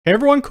Hey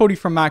everyone, Cody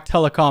from Mac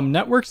Telecom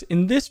Networks.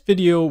 In this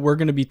video, we're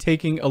going to be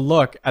taking a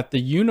look at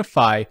the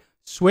Unifi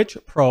Switch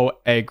Pro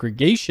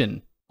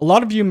Aggregation. A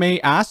lot of you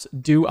may ask,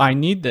 do I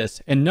need this?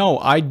 And no,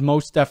 I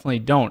most definitely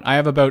don't. I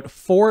have about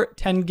 4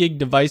 10 gig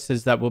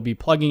devices that will be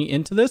plugging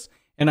into this,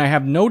 and I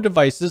have no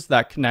devices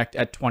that connect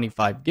at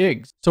 25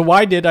 gigs. So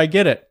why did I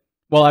get it?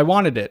 Well, I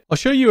wanted it. I'll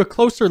show you a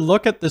closer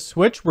look at the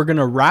switch. We're going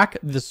to rack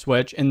the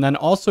switch and then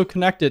also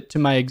connect it to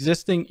my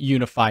existing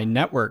Unifi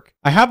network.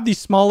 I have the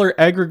smaller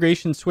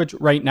aggregation switch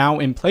right now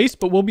in place,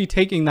 but we'll be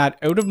taking that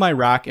out of my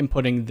rack and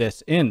putting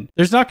this in.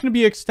 There's not going to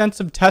be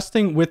extensive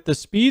testing with the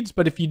speeds,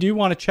 but if you do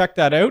want to check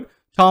that out,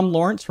 Tom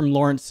Lawrence from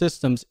Lawrence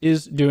Systems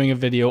is doing a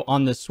video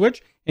on this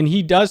switch, and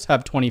he does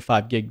have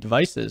 25 gig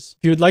devices.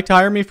 If you would like to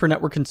hire me for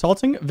network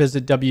consulting,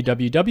 visit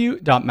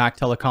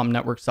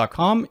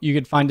www.mactelecomnetworks.com. You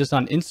can find us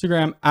on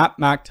Instagram at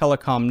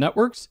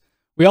mactelecomnetworks.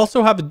 We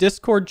also have a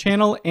Discord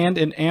channel and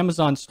an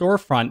Amazon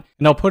storefront,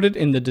 and I'll put it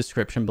in the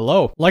description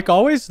below. Like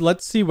always,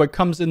 let's see what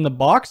comes in the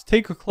box,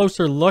 take a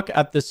closer look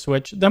at this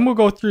switch, then we'll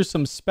go through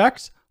some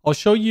specs. I'll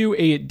show you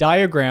a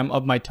diagram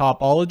of my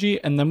topology,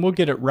 and then we'll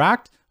get it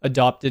racked,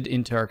 adopted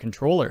into our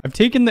controller. I've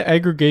taken the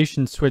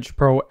Aggregation Switch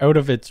Pro out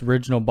of its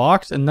original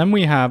box, and then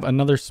we have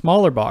another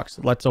smaller box.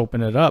 Let's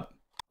open it up.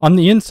 On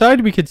the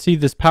inside, we could see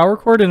this power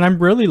cord, and I'm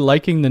really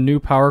liking the new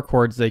power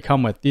cords they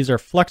come with. These are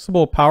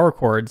flexible power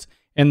cords,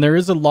 and there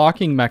is a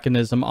locking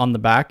mechanism on the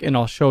back, and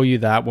I'll show you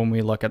that when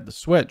we look at the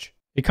switch.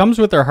 It comes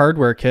with our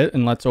hardware kit,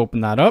 and let's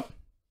open that up.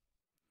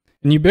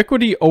 And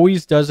Ubiquiti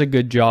always does a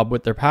good job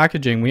with their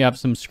packaging. We have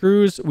some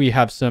screws, we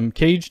have some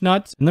cage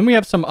nuts, and then we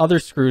have some other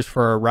screws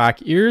for our rack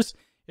ears.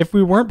 If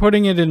we weren't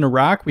putting it in a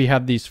rack, we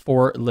have these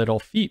 4 little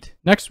feet.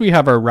 Next, we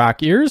have our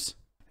rack ears.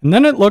 And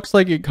then it looks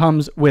like it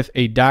comes with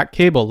a DAC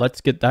cable. Let's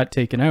get that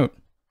taken out.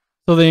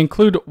 So they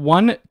include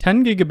one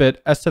 10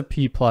 gigabit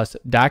SFP Plus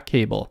DAC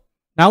cable.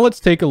 Now let's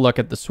take a look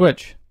at the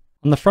switch.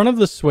 On the front of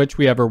the switch,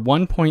 we have our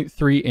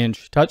 1.3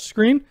 inch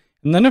touchscreen.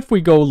 And then if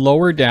we go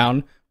lower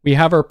down, we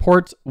have our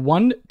ports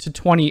 1 to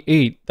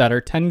 28 that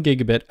are 10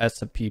 gigabit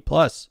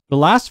SFP+. The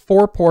last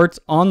 4 ports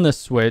on the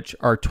switch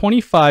are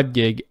 25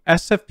 gig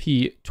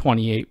SFP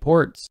 28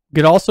 ports. You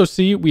could also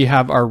see we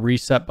have our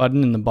reset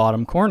button in the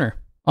bottom corner.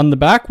 On the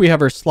back, we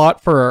have our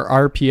slot for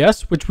our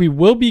RPS, which we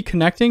will be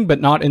connecting,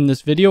 but not in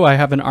this video. I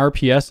have an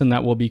RPS and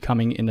that will be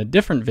coming in a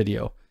different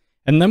video.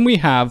 And then we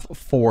have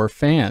 4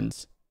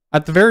 fans.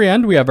 At the very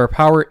end, we have our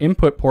power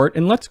input port,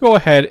 and let's go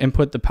ahead and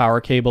put the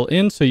power cable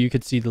in so you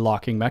could see the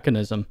locking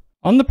mechanism.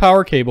 On the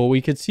power cable, we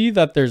could see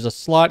that there's a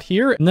slot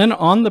here, and then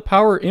on the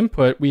power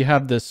input, we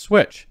have this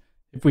switch.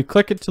 If we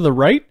click it to the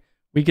right,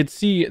 we could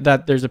see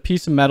that there's a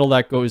piece of metal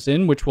that goes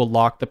in, which will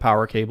lock the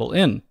power cable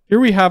in.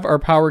 Here we have our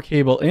power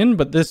cable in,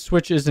 but this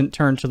switch isn't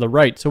turned to the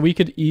right, so we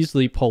could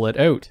easily pull it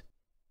out.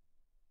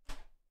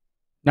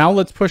 Now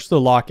let's push the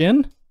lock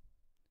in,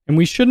 and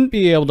we shouldn't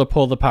be able to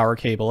pull the power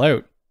cable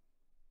out.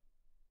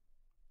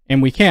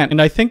 And we can't, and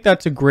I think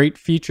that's a great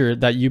feature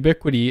that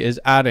Ubiquiti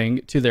is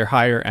adding to their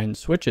higher end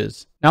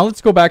switches. Now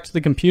let's go back to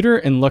the computer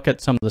and look at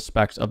some of the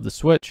specs of the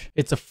switch.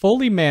 It's a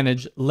fully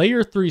managed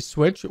layer 3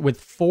 switch with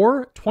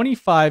 4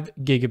 25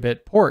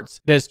 gigabit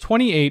ports. It has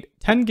 28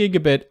 10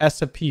 gigabit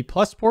SFP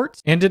Plus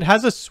ports, and it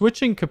has a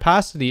switching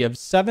capacity of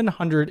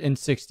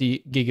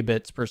 760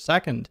 gigabits per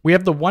second. We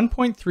have the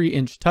 1.3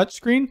 inch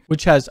touchscreen,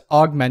 which has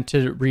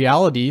augmented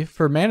reality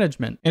for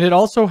management. And it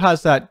also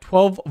has that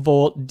 12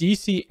 volt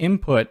DC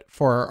input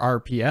for our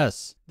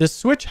RPS. This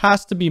switch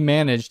has to be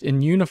managed in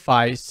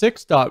Unifi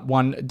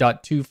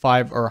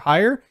 6.1.25 or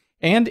higher,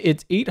 and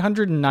it's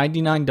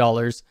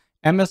 $899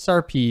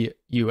 MSRP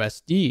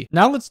USD.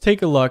 Now let's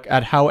take a look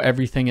at how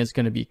everything is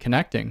going to be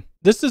connecting.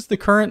 This is the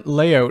current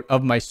layout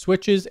of my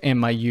switches and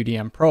my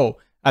UDM Pro.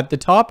 At the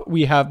top,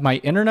 we have my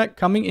internet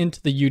coming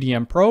into the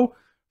UDM Pro.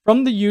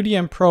 From the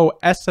UDM Pro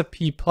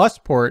SFP Plus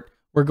port,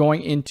 we're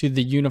going into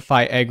the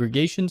Unifi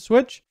aggregation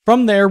switch.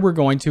 From there, we're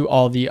going to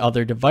all the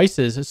other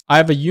devices. I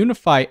have a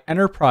Unifi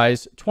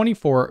Enterprise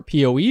 24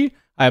 PoE.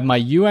 I have my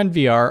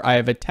UNVR. I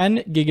have a 10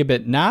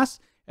 gigabit NAS.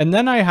 And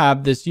then I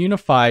have this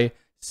Unifi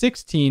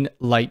 16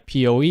 Lite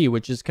PoE,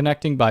 which is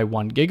connecting by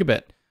 1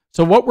 gigabit.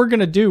 So what we're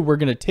going to do, we're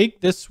going to take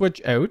this switch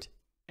out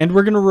and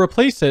we're going to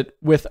replace it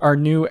with our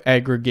new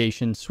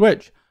aggregation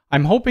switch.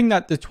 I'm hoping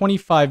that the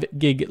 25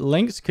 gig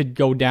links could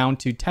go down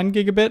to 10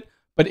 gigabit.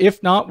 But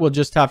if not, we'll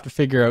just have to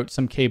figure out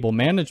some cable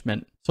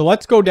management. So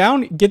let's go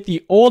down, get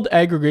the old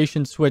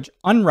aggregation switch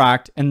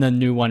unracked and the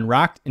new one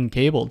racked and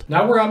cabled.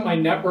 Now we're at my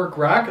network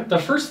rack. The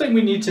first thing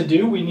we need to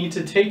do, we need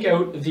to take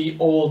out the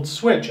old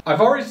switch.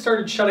 I've already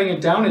started shutting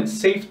it down. It's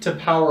safe to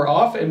power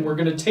off, and we're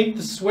going to take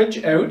the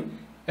switch out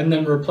and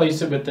then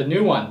replace it with the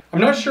new one.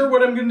 I'm not sure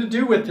what I'm going to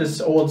do with this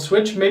old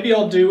switch. Maybe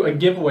I'll do a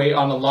giveaway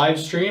on a live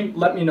stream.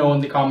 Let me know in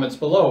the comments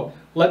below.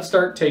 Let's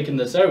start taking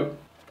this out.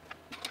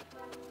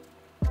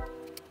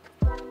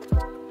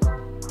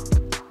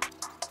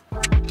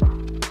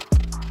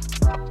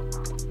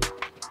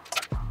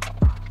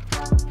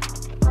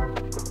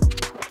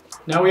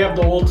 Now we have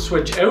the old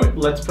switch out,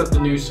 let's put the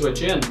new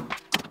switch in.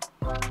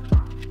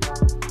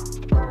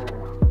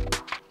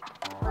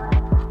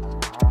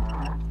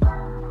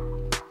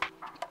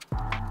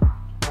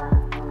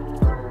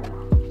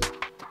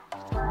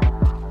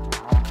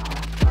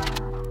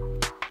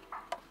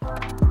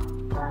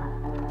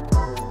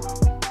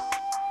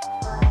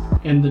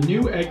 And the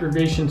new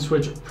Aggregation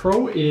Switch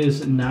Pro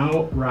is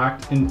now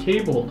racked and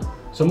cabled.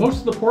 So most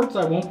of the ports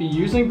I won't be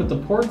using, but the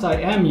ports I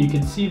am, you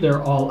can see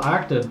they're all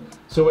active.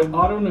 So it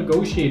auto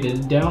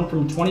negotiated down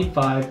from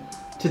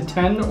 25 to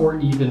 10 or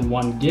even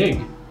 1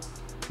 gig.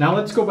 Now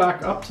let's go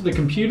back up to the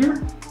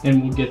computer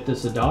and we'll get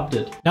this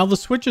adopted. Now the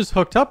switch is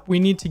hooked up. We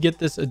need to get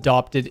this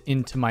adopted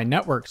into my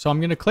network. So I'm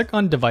going to click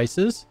on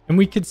devices and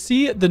we could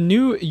see the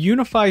new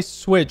Unifi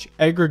Switch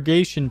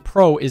Aggregation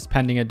Pro is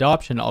pending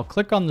adoption. I'll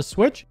click on the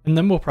switch and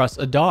then we'll press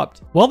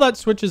adopt. While that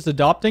switch is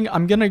adopting,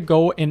 I'm going to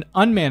go and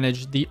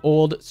unmanage the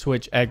old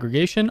switch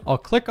aggregation. I'll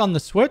click on the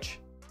switch.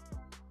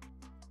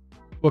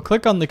 We'll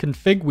click on the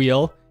config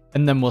wheel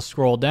and then we'll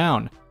scroll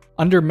down.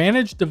 Under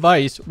manage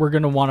device, we're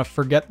going to want to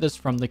forget this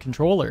from the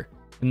controller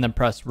and then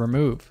press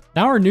remove.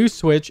 Now our new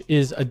switch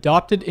is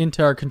adopted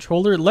into our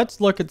controller.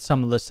 Let's look at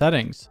some of the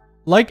settings.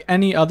 Like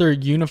any other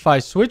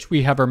Unifi switch,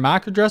 we have our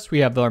MAC address, we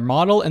have our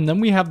model, and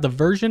then we have the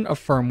version of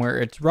firmware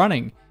it's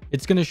running.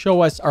 It's going to show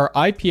us our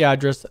IP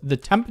address, the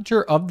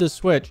temperature of the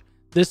switch.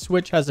 This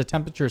switch has a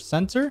temperature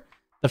sensor,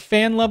 the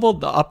fan level,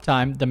 the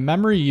uptime, the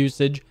memory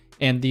usage,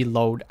 and the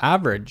load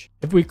average.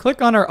 If we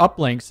click on our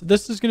uplinks,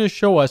 this is going to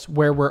show us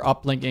where we're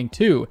uplinking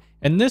to.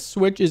 And this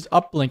switch is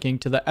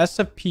uplinking to the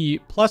SFP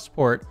Plus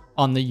port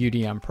on the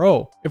UDM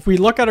Pro. If we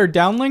look at our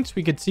downlinks,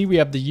 we could see we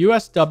have the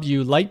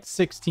USW Lite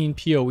 16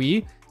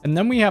 PoE, and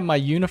then we have my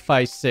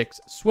Unifi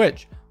 6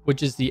 switch,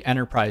 which is the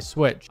enterprise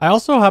switch. I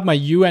also have my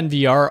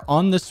UNVR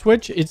on the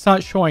switch. It's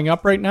not showing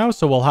up right now,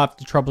 so we'll have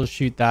to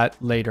troubleshoot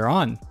that later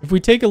on. If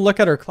we take a look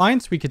at our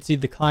clients, we could see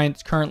the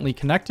clients currently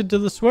connected to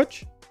the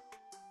switch.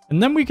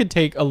 And then we could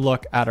take a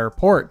look at our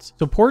ports.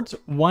 So ports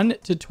 1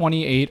 to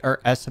 28 are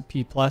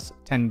SFP Plus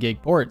 10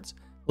 gig ports.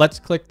 Let's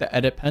click the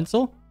edit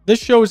pencil. This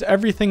shows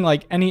everything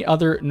like any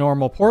other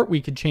normal port. We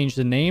could change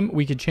the name,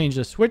 we could change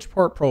the switch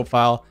port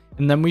profile,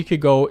 and then we could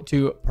go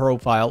to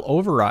profile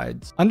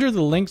overrides. Under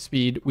the link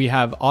speed, we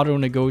have auto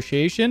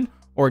negotiation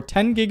or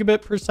 10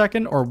 gigabit per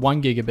second or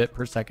 1 gigabit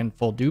per second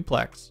full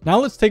duplex. Now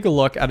let's take a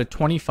look at a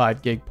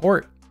 25 gig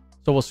port.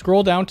 So we'll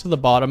scroll down to the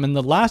bottom and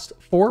the last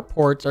 4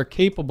 ports are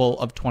capable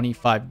of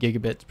 25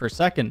 gigabits per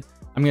second.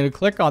 I'm going to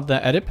click on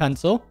the edit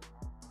pencil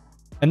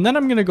and then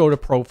I'm going to go to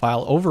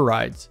profile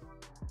overrides.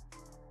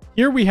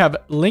 Here we have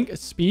link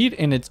speed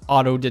and it's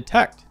auto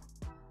detect.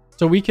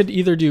 So we could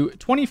either do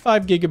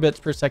 25 gigabits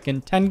per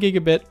second, 10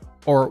 gigabit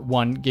or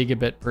 1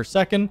 gigabit per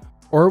second,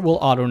 or it will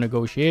auto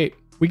negotiate.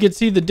 We could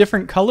see the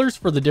different colors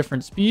for the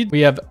different speeds.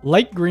 We have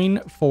light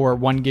green for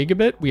 1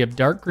 gigabit. We have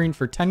dark green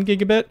for 10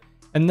 gigabit.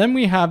 And then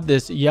we have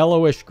this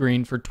yellowish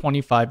green for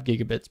 25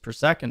 gigabits per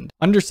second.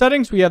 Under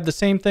settings, we have the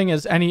same thing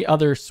as any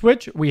other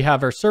switch. We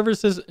have our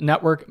services,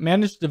 network,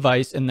 managed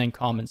device, and then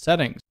common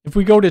settings. If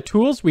we go to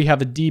tools, we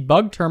have a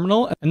debug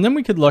terminal, and then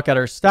we could look at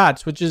our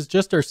stats, which is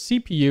just our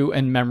CPU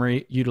and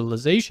memory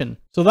utilization.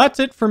 So that's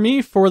it for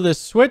me for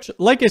this switch.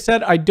 Like I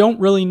said, I don't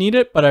really need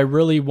it, but I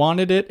really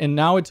wanted it, and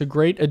now it's a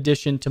great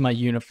addition to my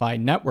Unifi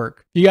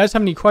network. If you guys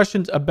have any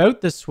questions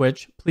about this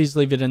switch, please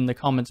leave it in the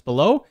comments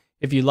below.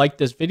 If you liked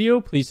this video,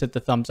 please hit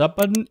the thumbs up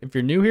button. If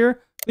you're new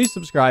here, please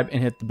subscribe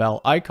and hit the bell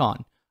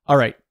icon. All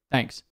right, thanks.